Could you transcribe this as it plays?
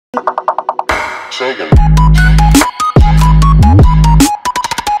Sagan.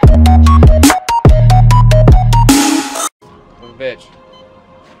 What a bitch.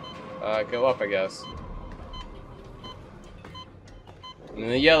 Go up, I guess. And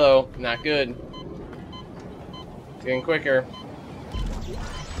the yellow, not good. It's getting quicker.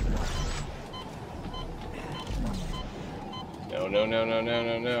 No, no, no, no, no,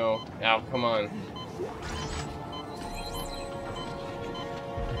 no, no. Ow, come on.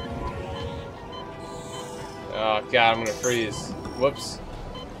 Oh, God, I'm gonna freeze. Whoops.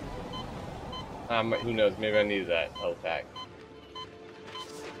 Who knows? Maybe I needed that health pack.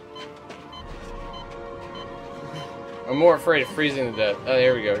 I'm more afraid of freezing to death. Oh,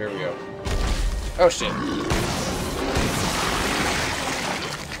 here we go, here we go. Oh, shit.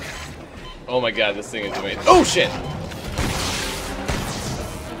 Oh my God, this thing is amazing. Oh, shit!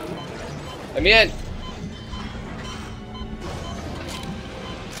 Let me in!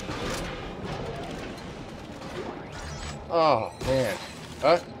 Oh, man.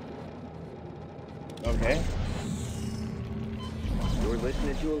 Okay. You're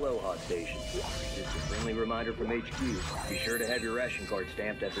listening to Aloha Station. Just a friendly reminder from HQ. Be sure to have your ration card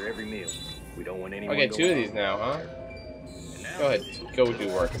stamped after every meal. We don't want anyone Okay, going two of these now, huh? Go ahead, go do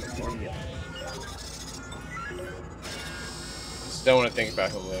work. Just don't want to think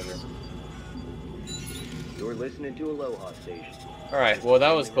about him later. You're listening to Aloha Station. Alright, well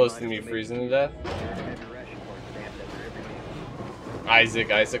that was close to me freezing to death.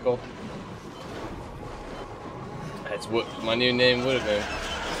 Isaac, Icicle. That's what my new name would have been.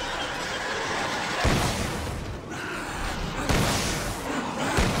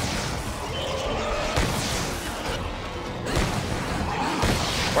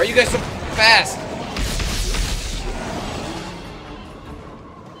 Why are you guys so fast?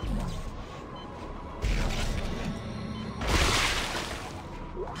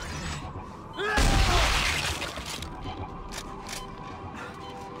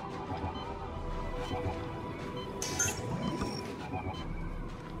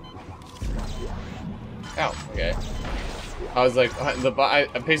 Oh, okay. I was like, I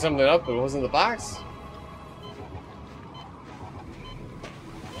picked something up, but it wasn't the box.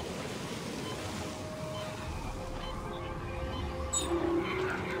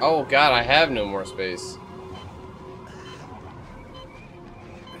 Oh God, I have no more space.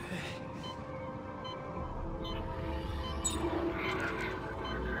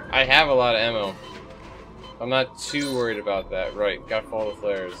 I have a lot of ammo. I'm not too worried about that. Right, gotta follow the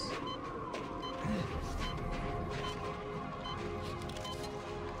flares.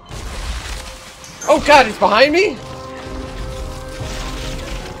 Oh God, it's behind me?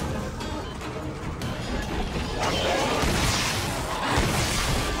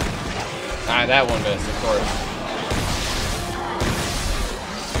 Ah, that one missed, of course.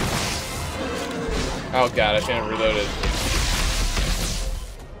 Oh God, I shouldn't have reloaded.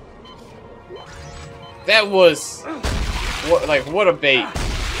 That was... what a bait.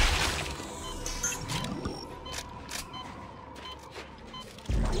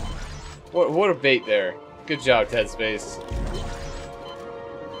 What a bait there. Good job, Dead Space.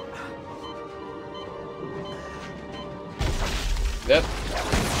 Yep.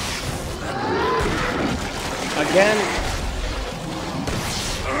 Again.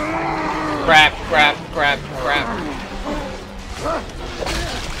 Crap, crap, crap, crap.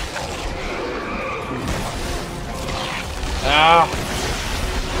 Ah.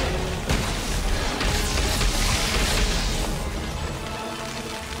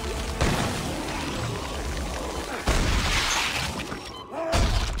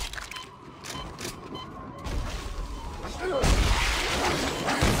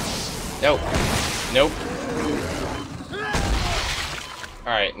 Nope. Nope.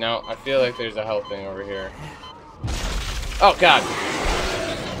 Alright, now I feel like there's a health thing over here. Oh God!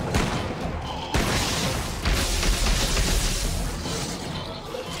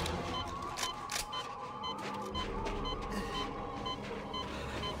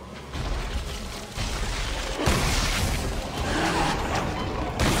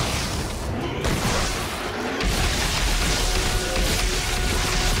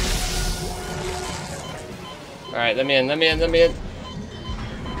 Alright, let me in, let me in, let me in.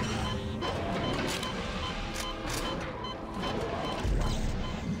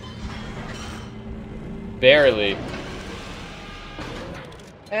 Barely.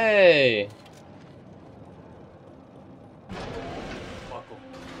 Hey!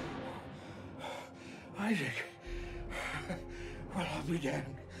 Isaac. Well, I'll be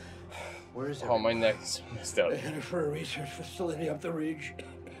damned. Where is Oh, my neck's messed up. They headed for a research facility up the ridge.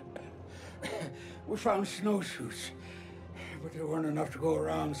 We found snowsuits, but there weren't enough to go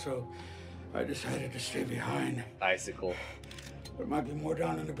around, so I decided to stay behind. Icicle. There might be more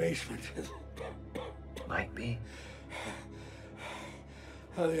down in the basement. Might be.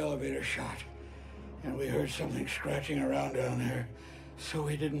 The elevator shot. And we heard something scratching around down there. So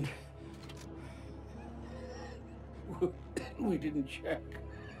we didn't... we didn't check.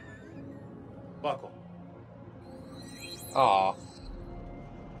 Buckle. Aw.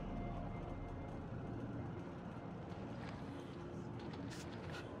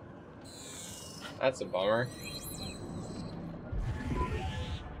 That's a bummer.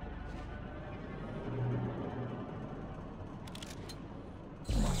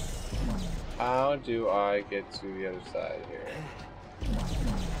 How do I get to the other side here?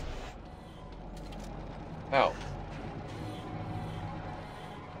 How?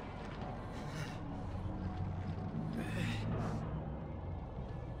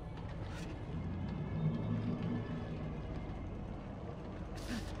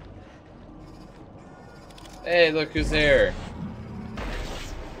 Hey, look who's there.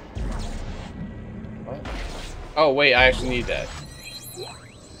 What? Oh, wait, I actually need that.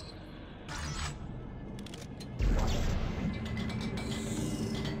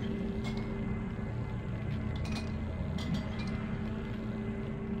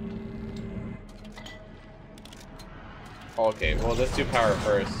 Okay, well, let's do power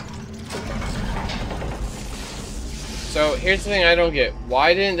first. So, here's the thing I don't get.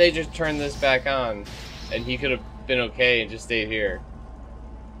 Why didn't they just turn this back on? And he could have been okay and just stayed here.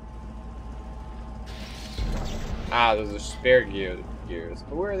 Ah, those are spare gears.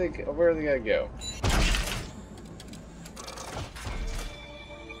 But where are they gonna go?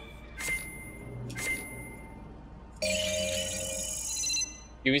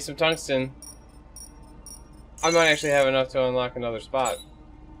 Give me some tungsten. I might actually have enough to unlock another spot.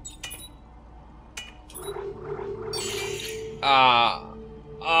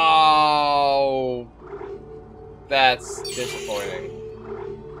 Oh, that's disappointing.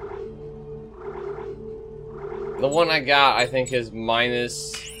 The one I got, I think, is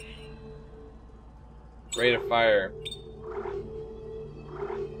minus rate of fire.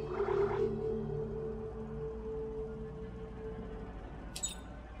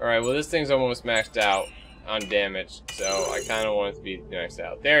 Alright, well, this thing's almost maxed out on damage, so I kind of want it to be maxed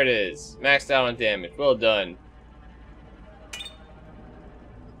out. There it is. Maxed out on damage. Well done.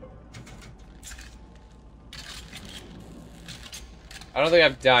 I don't think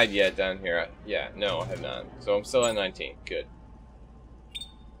I've died yet down here. Yeah, no, I have not. So I'm still at 19. Good.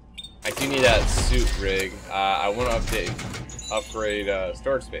 I do need that suit rig. I want to upgrade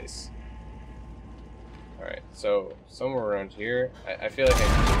storage space. Alright, so somewhere around here. I feel like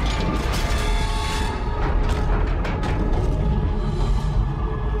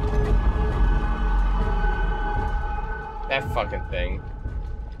that fucking thing.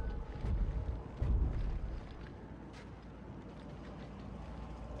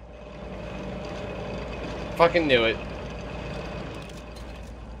 Fucking knew it.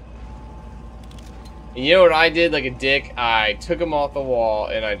 And you know what I did like a dick? I took him off the wall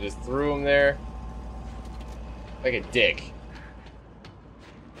and I just threw him there. Like a dick.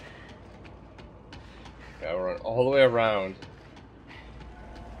 Gotta run all the way around.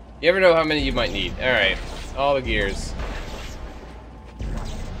 You ever know how many you might need? Alright. All the gears.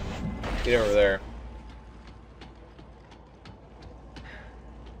 Get over there.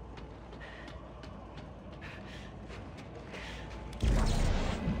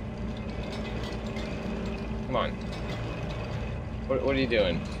 Come on. What are you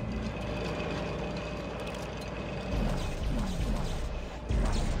doing?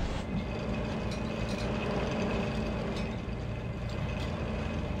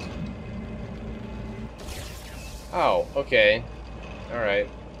 Oh, okay. Alright.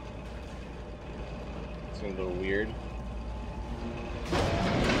 Seems a little weird.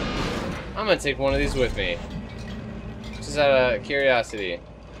 I'm gonna take one of these with me. Just out of curiosity.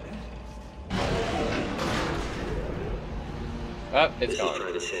 Oh, it's gone.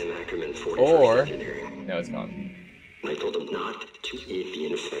 Or, no, it's gone. I told them not to eat the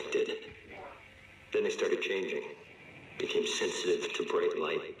infected. Then they started changing. Became sensitive to bright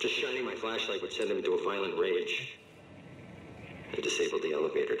light. Just shining my flashlight would send them into a violent rage. I disabled the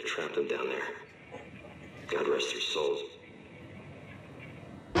elevator to trap them down there. God rest their souls.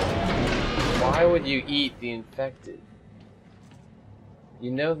 Why would you eat the infected?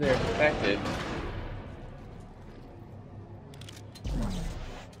 You know they're infected.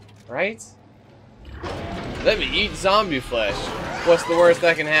 Right? Let me eat zombie flesh. What's the worst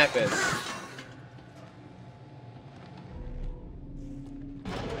that can happen?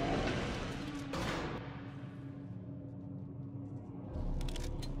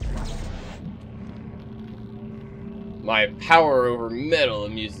 My power over metal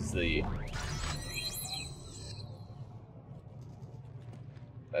amuses thee.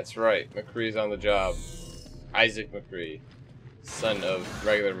 That's right, McCree's on the job. Isaac McCree, son of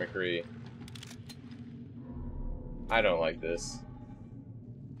regular McCree. I don't like this.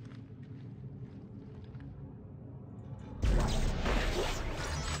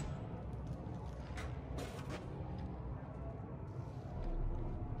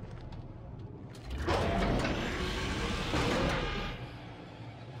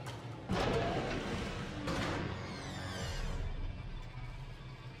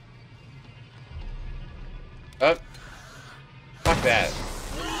 Oh, fuck that.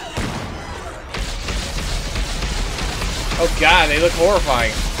 Oh god, they look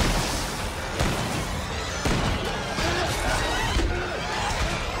horrifying.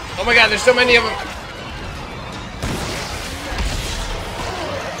 Oh my god, there's so many of them.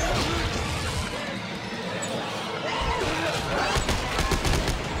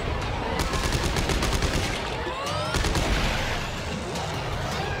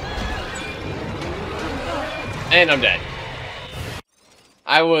 And I'm dead.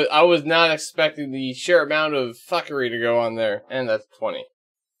 I was not expecting the sheer amount of fuckery to go on there. And that's 20.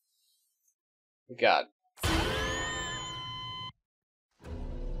 God.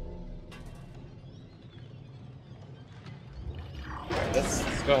 Alright, let's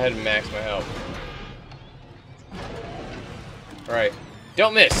go ahead and max my health. Alright.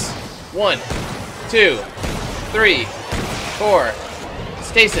 Don't miss! 1, 2, 3, 4.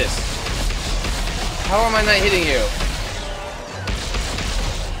 Stasis. How am I not hitting you?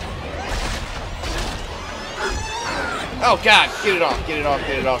 Oh god, get it off, get it off,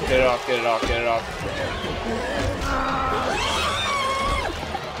 get it off, get it off, get it off, get it off.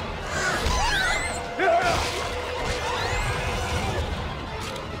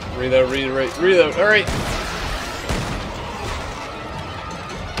 Reload, reload, reload, alright.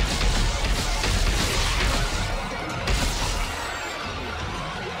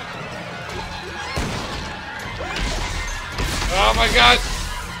 Oh my god!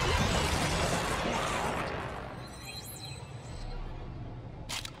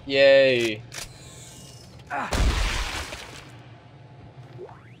 Yay.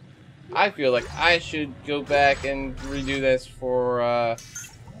 I feel like I should go back and redo this for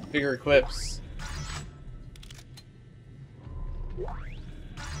bigger clips.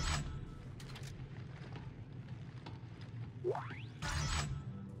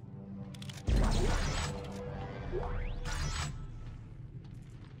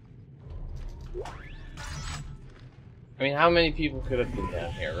 I mean, how many people could have been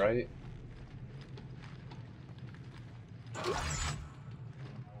down here, right?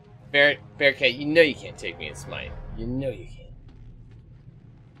 Bearcat, you know you can't take me in Smite. You know you can't.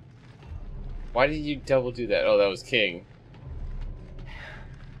 Why did you double do that? Oh, that was King.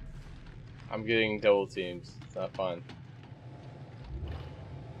 I'm getting double teams. It's not fun.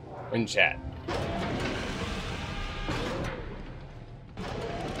 In chat.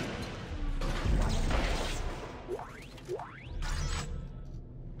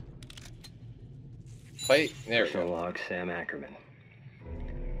 Fight. There we go. Log Sam Ackerman.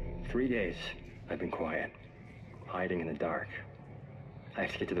 3 days I've been quiet, hiding in the dark. I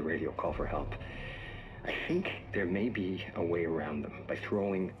have to get to the radio, call for help. I think there may be a way around them. By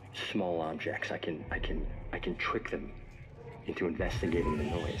throwing small objects, I can trick them into investigating the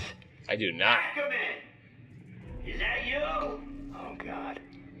noise. I do not. Ackerman! Is that you? Oh God.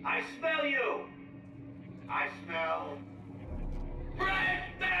 I smell you! I smell... red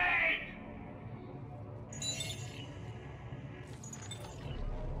paint!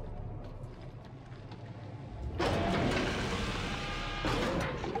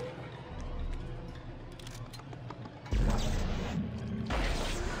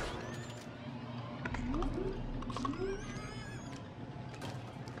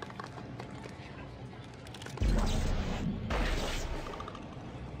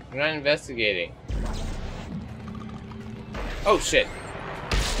 I'm not investigating. Oh shit.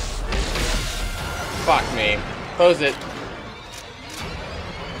 Fuck me. Close it.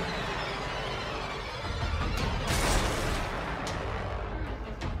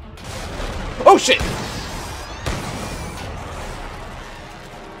 Oh shit!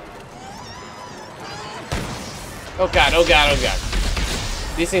 Oh god, oh god, oh god.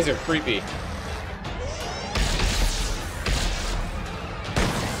 These things are creepy.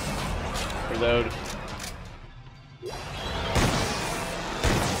 Reload.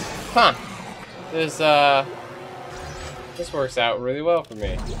 Huh. This works out really well for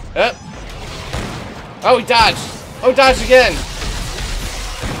me. Oh, he dodged! Oh, dodged again!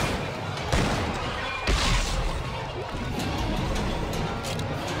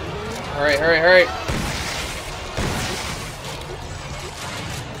 Hurry, hurry, hurry!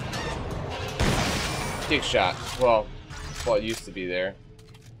 Dick shot. Well, it used to be there.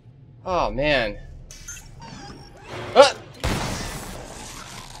 Oh, man. Ah!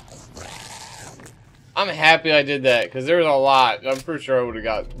 I'm happy I did that, because there was a lot. I'm pretty sure I would have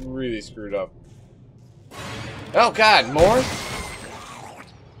got really screwed up. Oh, God, more?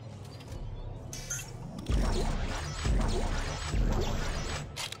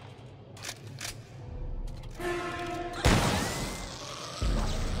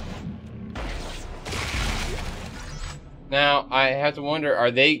 Now, I have to wonder,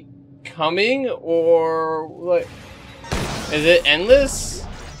 are they coming, or what? Is it endless?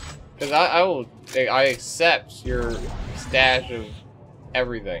 Because I accept your stash of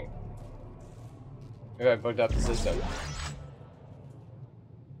everything. Maybe I bugged up the system.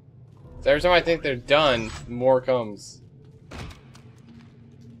 So every time I think they're done, more comes.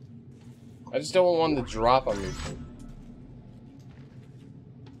 I just don't want one to drop on me.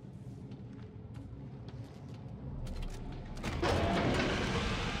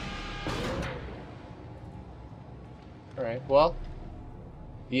 Alright, well,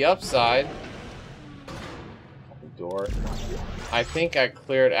 the upside, the door, I think I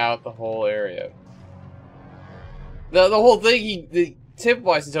cleared out the whole area. The whole thing, the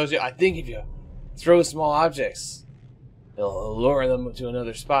tip-wise tells you, I think if you throw small objects, it'll lure them to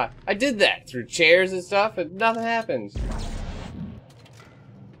another spot. I did that through chairs and stuff, and nothing happened.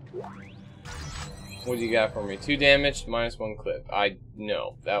 What do you got for me? 2 damage, -1 clip.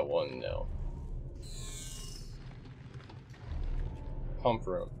 No, that one, no. Pump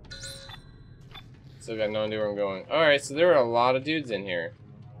room. Still got no idea where I'm going. Alright, so there are a lot of dudes in here.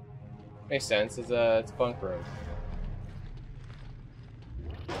 Makes sense, it's a bunk room.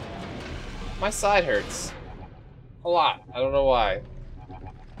 My side hurts. A lot. I don't know why.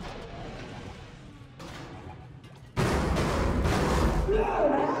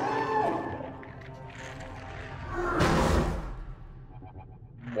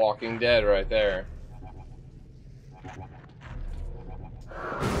 Walking Dead right there.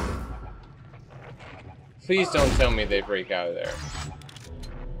 Please don't tell me they break out of there.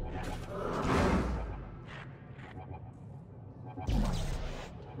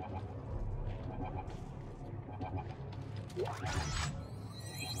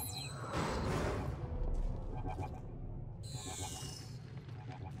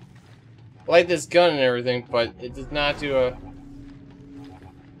 I like this gun and everything, but it does not do a...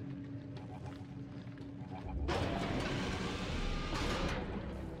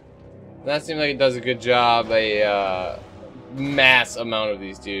 That seems like it does a good job, a mass amount of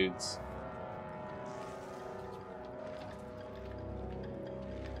these dudes.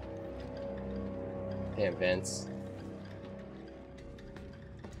 Damn vents.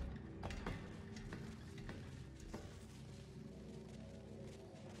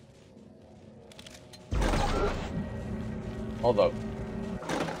 Hold up.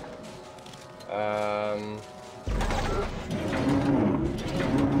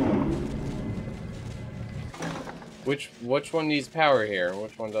 Which one needs power here and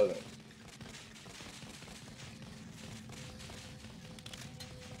which one doesn't?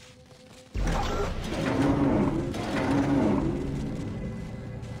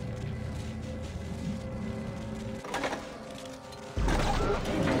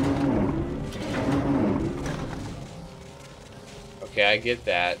 Okay, I get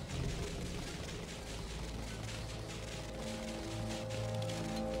that.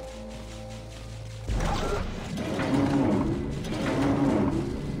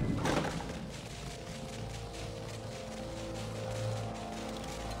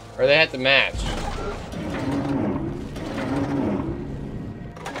 Or they have to match.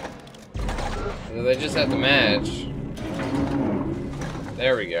 So they just have to match.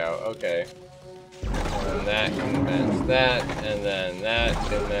 There we go, okay. And that can match that, and then that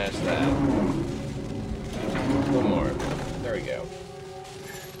can match that. One more. There we go.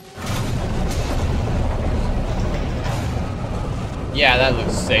 Yeah, that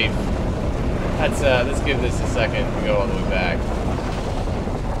looks safe. Let's give this a second to go all the way back.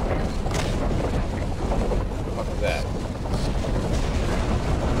 What was that?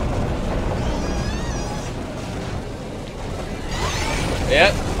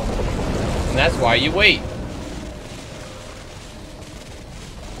 Yep. And that's why you wait.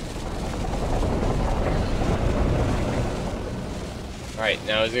 Alright,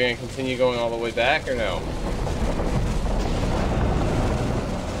 now is it going to continue going all the way back or no?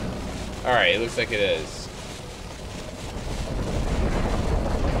 Alright, it looks like it is.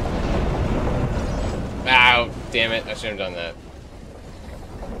 Ow, damn it, I shouldn't have done that.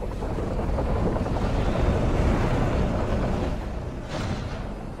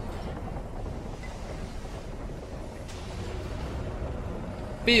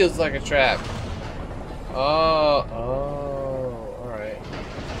 Feels like a trap. Oh, alright.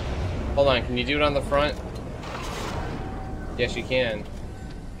 Hold on, can you do it on the front? Yes, you can.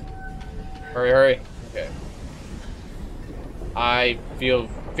 Hurry, hurry. Okay. I feel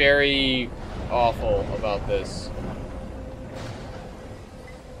very awful about this.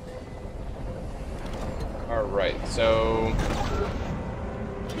 Alright, so...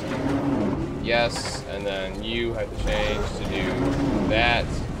 yes, and then you have to change to do that.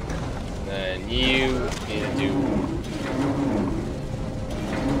 And then you need to do...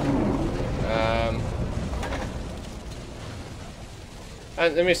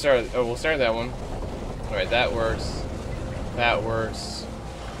 let me start... oh, we'll start that one. Alright, that works. That works.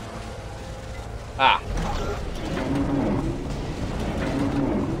 Ah!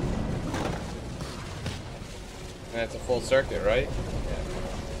 That's a full circuit, right? Yeah.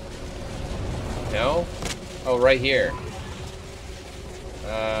 No? Oh, right here.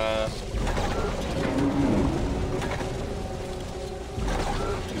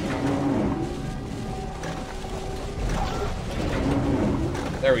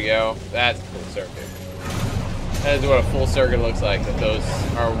 There we go. That's a full circuit. That is what a full circuit looks like, if those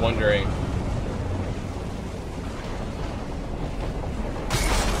are wondering.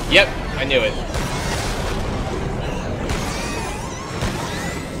 Yep, I knew it.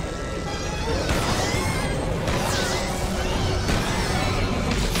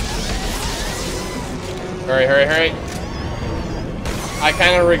 Hurry, hurry, hurry. I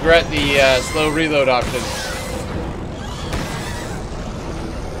kind of regret the slow reload option.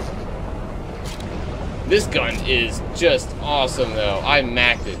 This gun is just awesome, though. I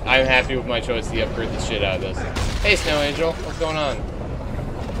maxed it. I'm happy with my choice to upgrade the shit out of this. Hey, Snow Angel. What's going on?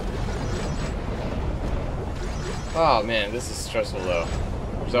 Oh, man. This is stressful, though.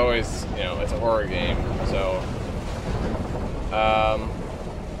 There's always, you know, it's a horror game, so...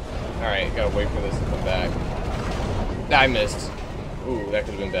 alright, gotta wait for this to come back. I missed. Ooh, that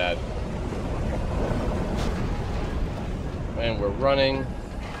could have been bad. And we're running.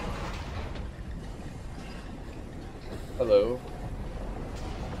 Hello.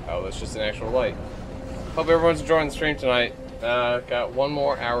 Oh, that's just an actual light. Hope everyone's enjoying the stream tonight. Got one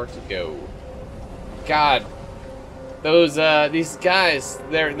more hour to go. God, those these guys,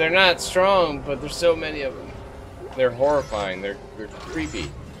 they're not strong, but there's so many of them. They're horrifying. They're creepy.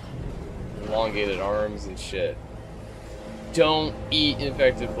 Elongated arms and shit. Don't eat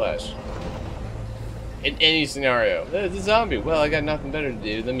infected flesh. In any scenario. It's a zombie. Well, I got nothing better to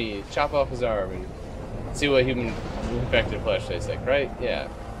do. Let me chop off his arm and see what human infected flesh tastes like, right? Yeah.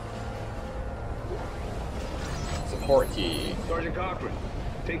 Support key. Sergeant Cochran,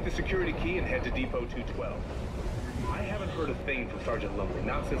 take the security key and head to Depot 212. I haven't heard a thing from Sergeant Lumley,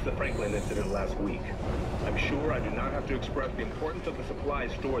 not since the Franklin incident last week. I'm sure I do not have to express the importance of the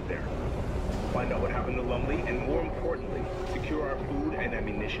supplies stored there. Find out what happened to Lumley, and more importantly, secure our food and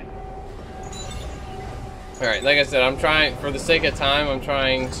ammunition. Alright, like I said, I'm trying, for the sake of time, I'm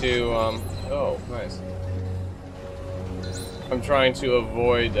trying to, oh, nice. I'm trying to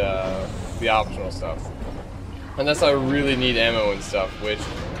avoid, the optional stuff. Unless I really need ammo and stuff, which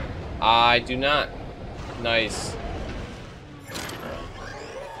I do not. Nice.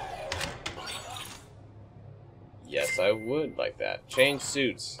 Yes, I would like that. Change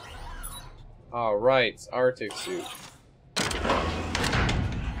suits. Alright, Arctic suit.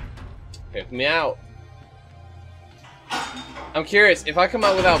 Pick me out. I'm curious, if I come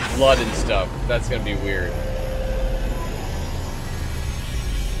out without blood and stuff, that's gonna be weird.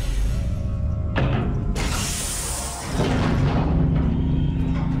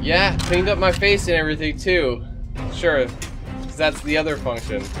 Yeah, cleaned up my face and everything too. Sure, because that's the other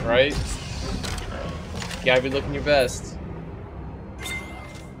function, right? You gotta be looking your best.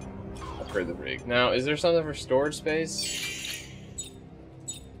 Upgrade the rig. Now, is there something for storage space?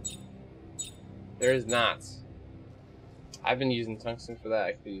 There is not. I've been using tungsten for that.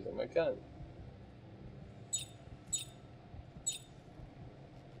 I could use it on my gun.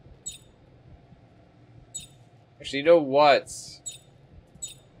 Actually, you know what?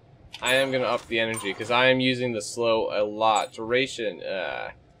 I am gonna up the energy because I am using the slow a lot. Duration,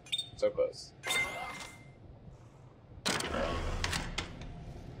 so close.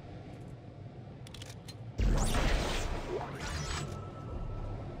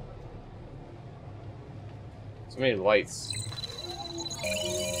 So many lights.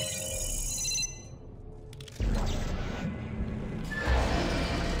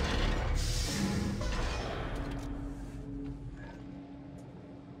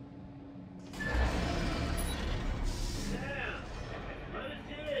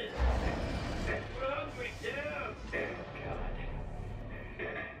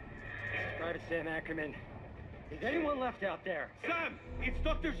 Private Sam Ackerman. Is anyone left out there? Sam, it's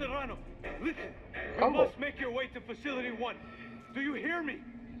Dr. Serrano. Listen, you Oh. must make your way to Facility 1. Do you hear me?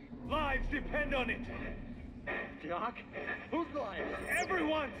 Lives depend on it. Doc? Whose lives?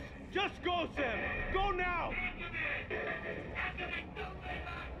 Everyone's! Just go, Sam! Go now!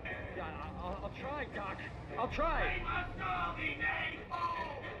 Yeah, I'll try, Doc. I'll try. Must all be made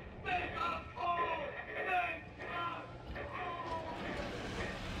whole! Make us whole! Make us whole!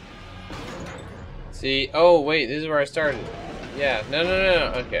 See, oh wait, this is where I started. Yeah, no,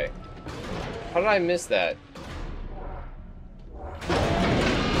 okay. How did I miss that?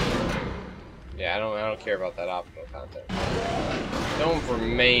 Yeah, I don't care about that optional content. Going for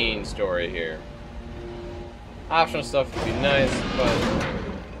main story here. Optional stuff would be nice, but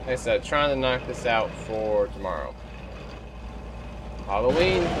like I said, trying to knock this out for tomorrow.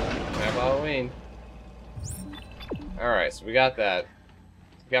 Halloween. Happy Halloween. Alright, so we got that.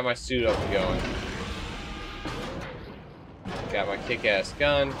 Got my suit up and going. Got my kick-ass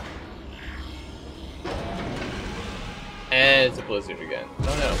gun. And it's a blizzard again.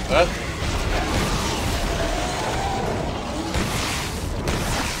 Oh no.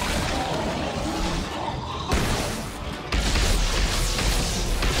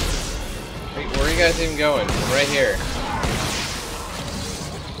 Wait, where are you guys even going? I'm right here.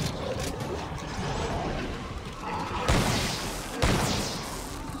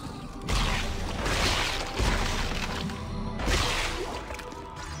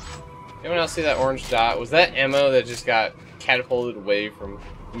 Anyone else see that orange dot? Was that ammo that just got catapulted away from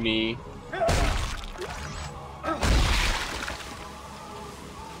me?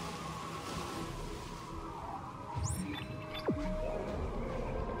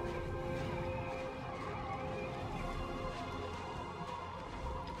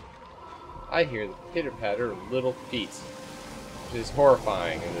 I hear the pitter-patter of little feet, which is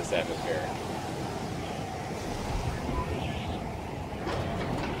horrifying in this atmosphere.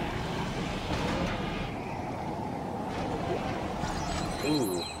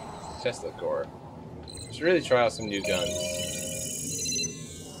 Ooh, Tesla core. Should really try out some new guns.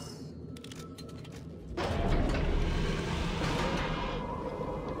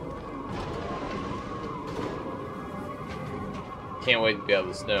 Can't wait to be out of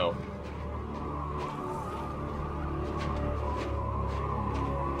the snow.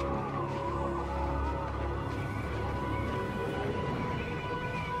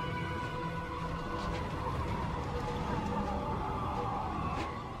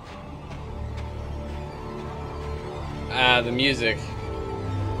 Ah, the music.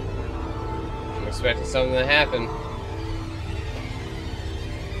 I'm expecting something to happen.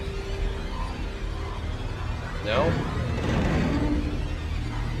 No?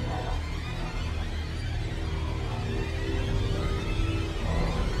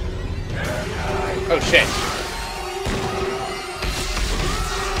 Oh shit.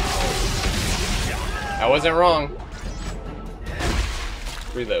 I wasn't wrong.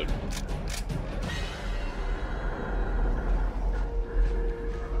 Reload.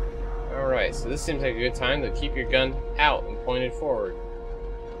 Alright, so this seems like a good time to keep your gun out and pointed forward.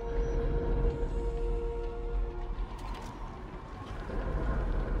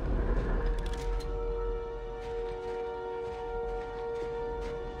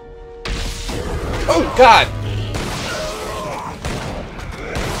 Oh god!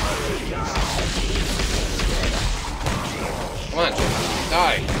 Come on,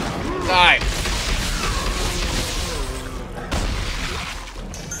 die! Die!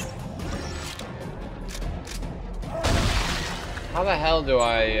 How the hell do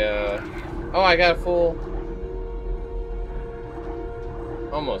I, Oh, I got a full...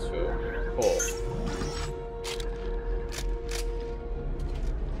 Almost full.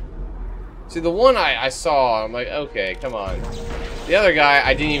 See, the one I saw, I'm like, okay, come on. The other guy,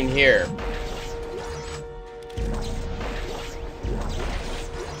 I didn't even hear.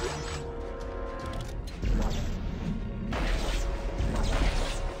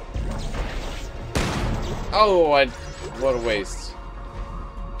 Oh, what a waste.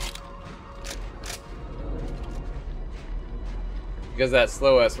 Because that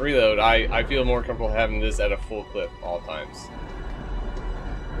slow-ass reload, I feel more comfortable having this at a full clip all times.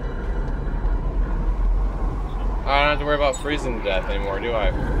 I don't have to worry about freezing to death anymore, do I?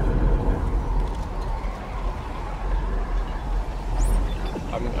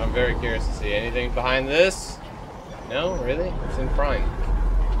 I'm very curious to see anything behind this. No, really? It's in front.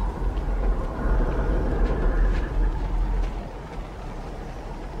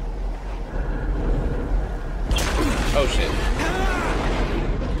 Oh shit.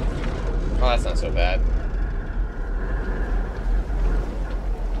 Oh, that's not so bad.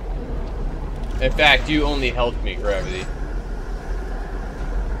 In fact, you only helped me, gravity.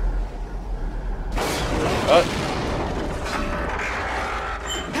 Oh.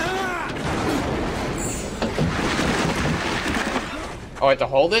 Oh, I have to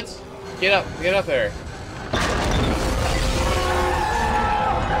hold it? Get up there.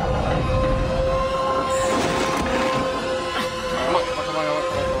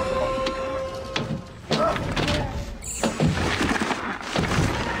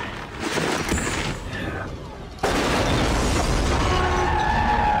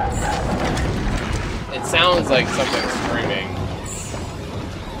 Sounds like something screaming.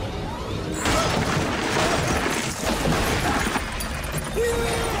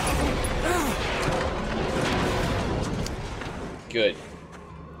 Good.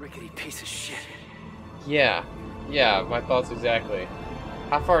 Rickety piece of shit. Yeah, my thoughts exactly.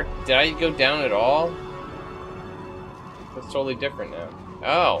 How far did I go down at all? That's totally different now.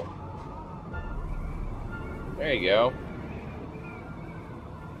 Oh. There you go.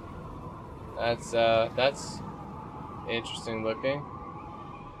 That's interesting looking.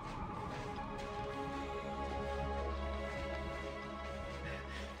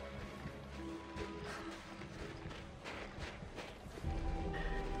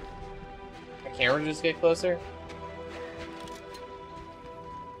 My camera just get closer?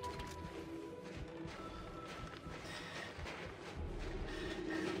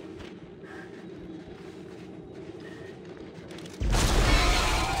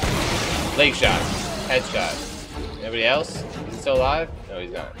 Leg shot. Headshot. Anybody else? Is he still alive? No,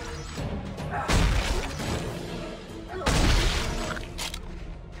 he's not.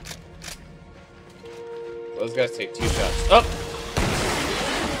 Those guys take 2 shots. Oh!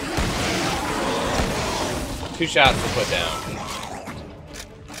 2 shots to put down.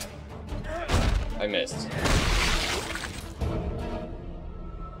 I missed.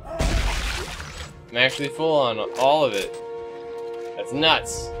 I'm actually full on all of it. That's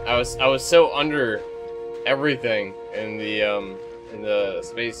nuts. I was so under everything in the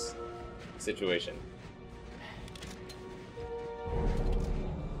space situation.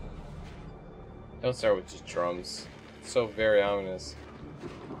 Don't start with just drums. It's so very ominous.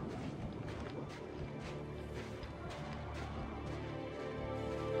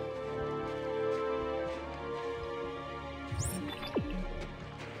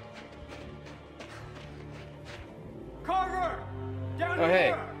 Carver! Down Oh, here!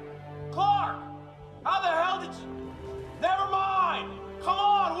 hey. Clark! How the hell did you... Never mind! Come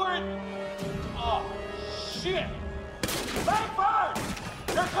on, we're in... Oh, shit! Langford!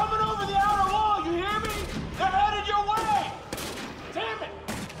 They're coming over the outer wall, you hear me? They're headed your way! Damn it!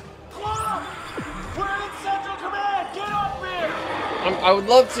 Clark! We're in Central Command! Get up here! I would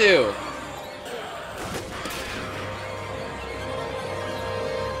love to!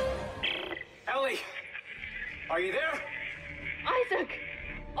 Ellie! Are you there? Isaac!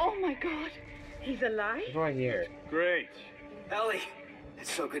 Oh my god! He's alive? What do I hear? Great. Ellie!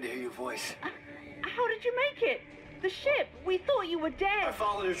 It's so good to hear your voice. How did you make it? The ship! We thought you were I dead!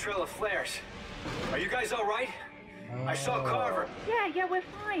 followed a trail of flares. Are you guys all right? I saw Carver. Yeah, we're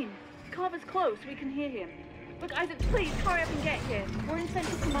fine. Carver's close, we can hear him. Look, Isaac, please, hurry up and get here. We're in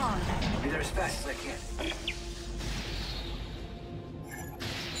Central Command. I'll be there as fast as I can.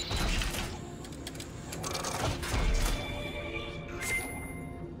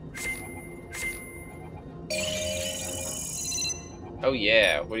 Oh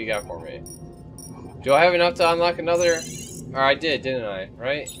yeah, what do you got for me? Do I have enough to unlock another? Or I did, didn't I?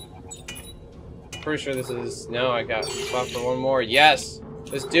 Right? Pretty sure this is... No, I got spot for one more. Yes!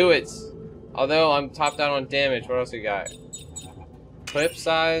 Let's do it! Although I'm topped out on damage, what else we got? Clip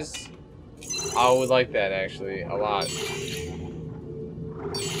size? I would like that actually, a lot.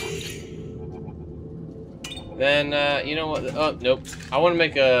 Then, you know what? Oh, nope. I want to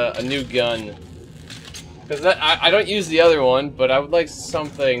make a new gun. Because I don't use the other one, but I would like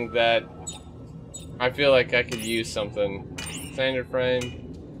something that I feel like I could use something. Standard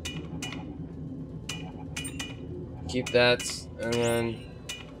frame. Keep that, and then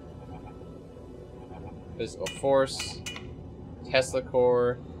physical force, Tesla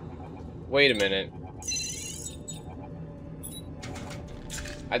core. Wait a minute.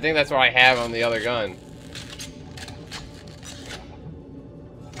 I think that's what I have on the other gun.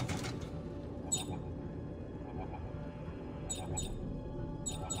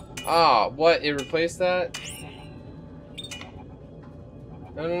 Ah, what? It replaced that?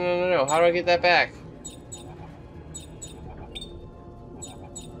 No. How do I get that back?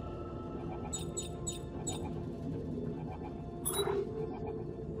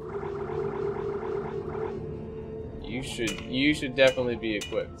 You should definitely be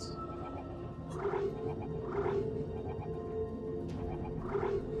equipped.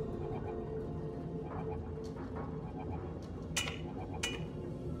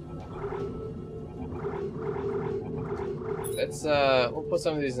 Let's we'll put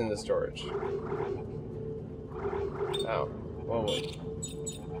some of these into storage. Oh, whoa, wait.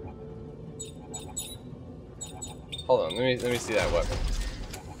 Hold on, let me see that weapon.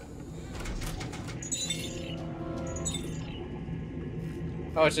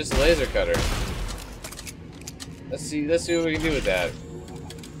 Oh, it's just a laser cutter. Let's see what we can do with that.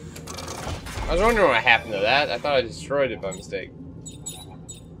 I was wondering what happened to that. I thought I destroyed it by mistake.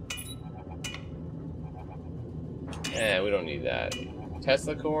 Eh, we don't need that.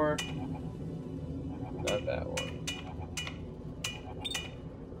 Tesla core? Not that one.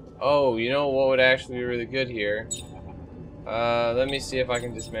 Oh, you know what would actually be really good here? Let me see if I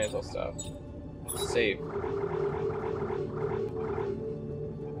can dismantle stuff. Save.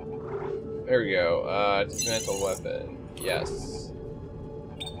 There we go. Dismantle weapon. Yes.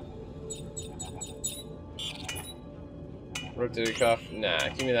 Rotator cuff. Nah,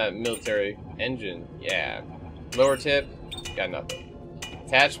 give me that military engine. Yeah. Lower tip. Got nothing.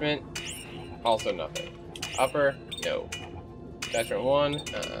 Attachment. Also nothing. Upper. No. Attachment 1.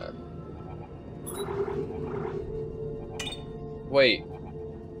 Wait.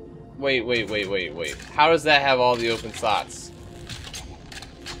 Wait. How does that have all the open slots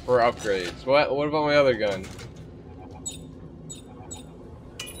for upgrades? What about my other gun?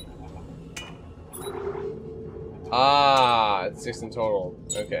 Ah, it's 6 in total.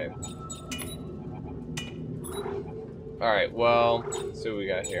 Okay. Alright, well, let's see what we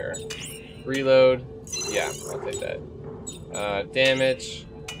got here. Reload. Yeah, I'll take that. Damage.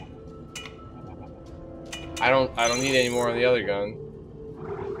 I don't need any more on the other gun.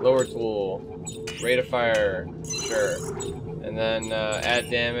 Lower tool. Rate of fire. Sure. And then add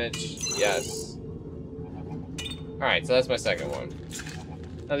damage. Yes. Alright, so that's my second one.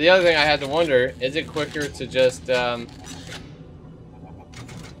 Now the other thing I had to wonder, is it quicker to just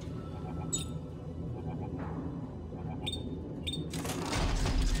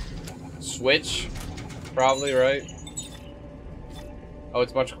switch? Probably, right? Oh,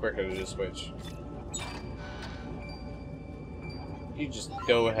 it's much quicker to just switch. You just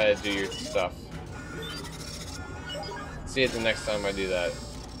go ahead, do your stuff. See it the next time I do that.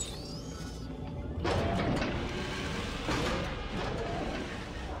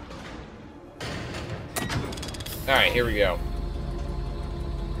 Alright, here we go.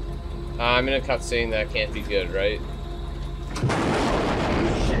 I'm in a cutscene that can't be good, right?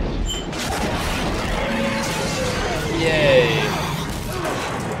 Yay!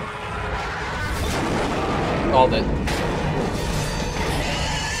 Called it.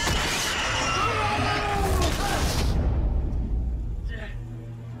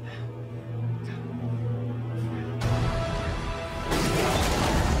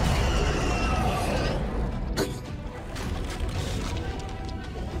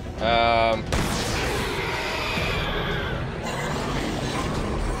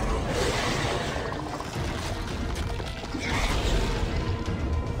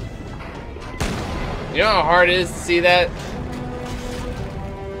 You know how hard it is to see that?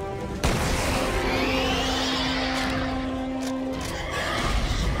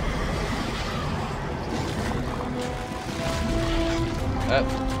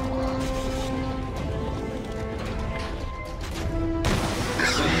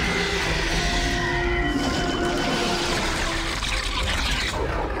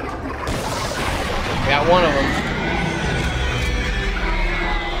 Got one of them.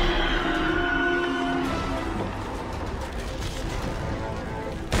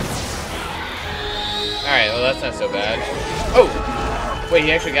 Alright, well that's not so bad. Oh! Wait,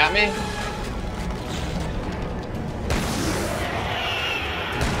 he actually got me?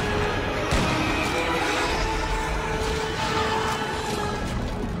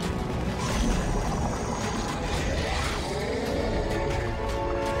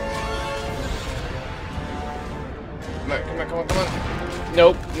 Come on.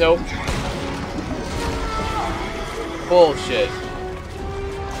 Nope. Bullshit.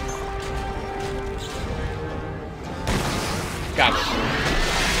 Got it.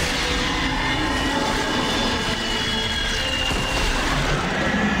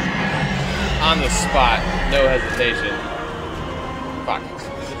 On the spot. No hesitation. Fuck.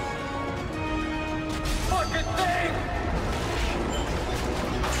 Fucking thing!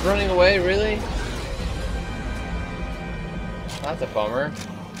 It's running away, really? That's a bummer.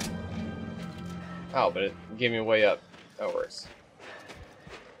 Oh, but it gave me a way up. That works.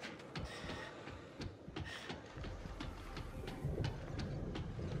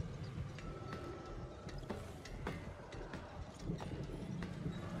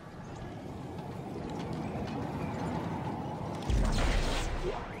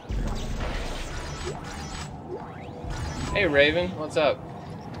 Hey, Raven, what's up?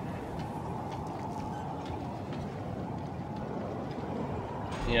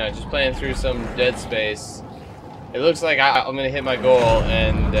 You know, just playing through some Dead Space. It looks like I'm gonna hit my goal,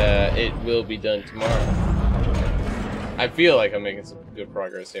 and it will be done tomorrow. I feel like I'm making some good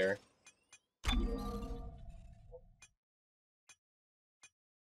progress here.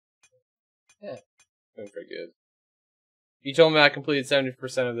 Yeah, doing pretty good. If you told me I completed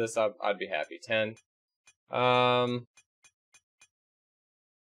 70% of this, I'd be happy. 10.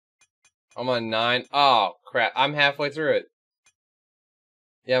 I'm on 9. Oh, crap. I'm halfway through it.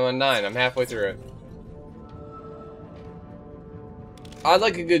 Yeah, I'm on 9. I'm halfway through it. I'd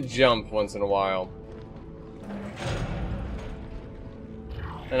like a good jump once in a while.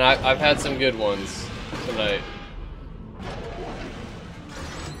 And I've had some good ones tonight.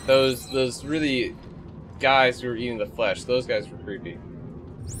 Those really guys who were eating the flesh, those guys were creepy.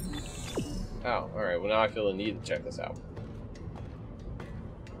 Oh, alright, well now I feel the need to check this out.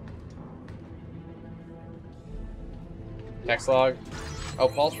 Text log. Oh,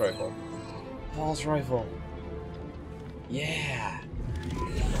 pulse rifle. Pulse rifle. Yeah.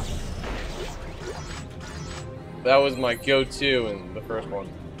 That was my go-to in the first one.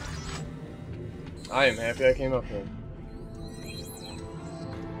 I am happy I came up here.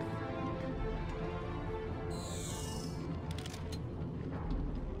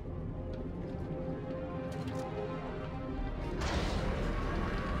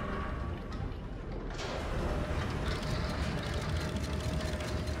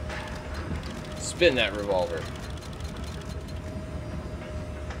 Spin that revolver.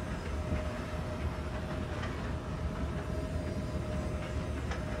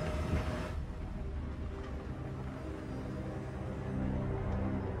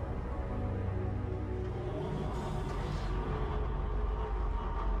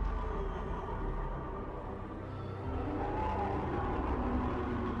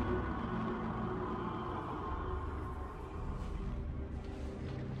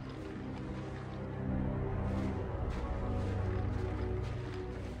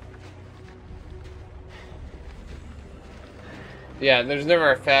 Yeah, there's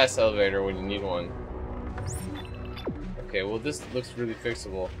never a fast elevator when you need one. Okay, well this looks really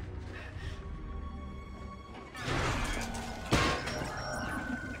fixable.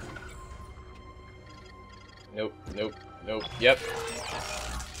 Nope, nope, nope, yep.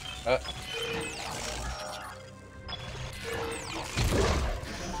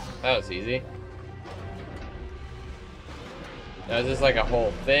 That was easy. Now is this like a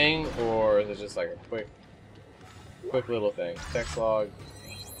whole thing, or is it just like a quick little thing? Text log.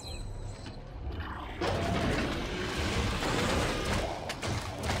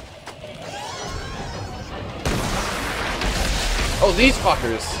 Oh, these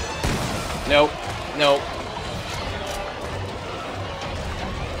fuckers! Nope. Nope.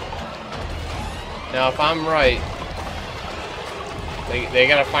 Now, if I'm right, they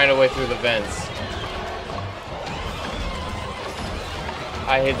gotta find a way through the vents.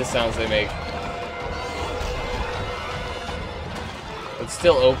 I hate the sounds they make. It's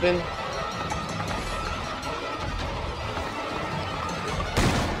still open?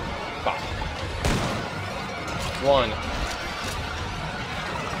 Fuck. One.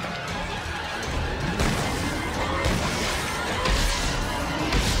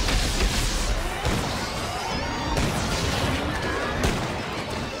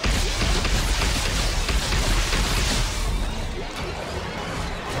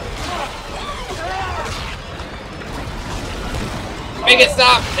 Make it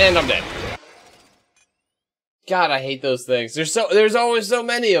stop, and I'm dead. God, I hate those things. There's always so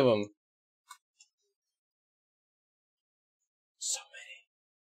many of them. So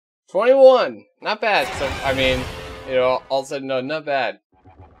many. 21, not bad. So I mean, you know, all said and done, not bad.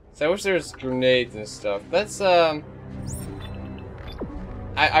 So I wish there was grenades and stuff. That's I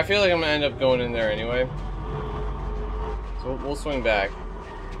feel like I'm gonna end up going in there anyway. So we'll swing back.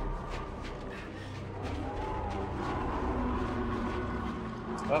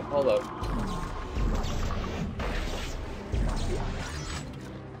 Oh, hold up.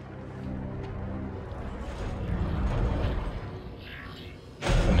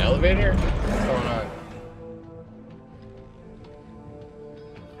 An elevator?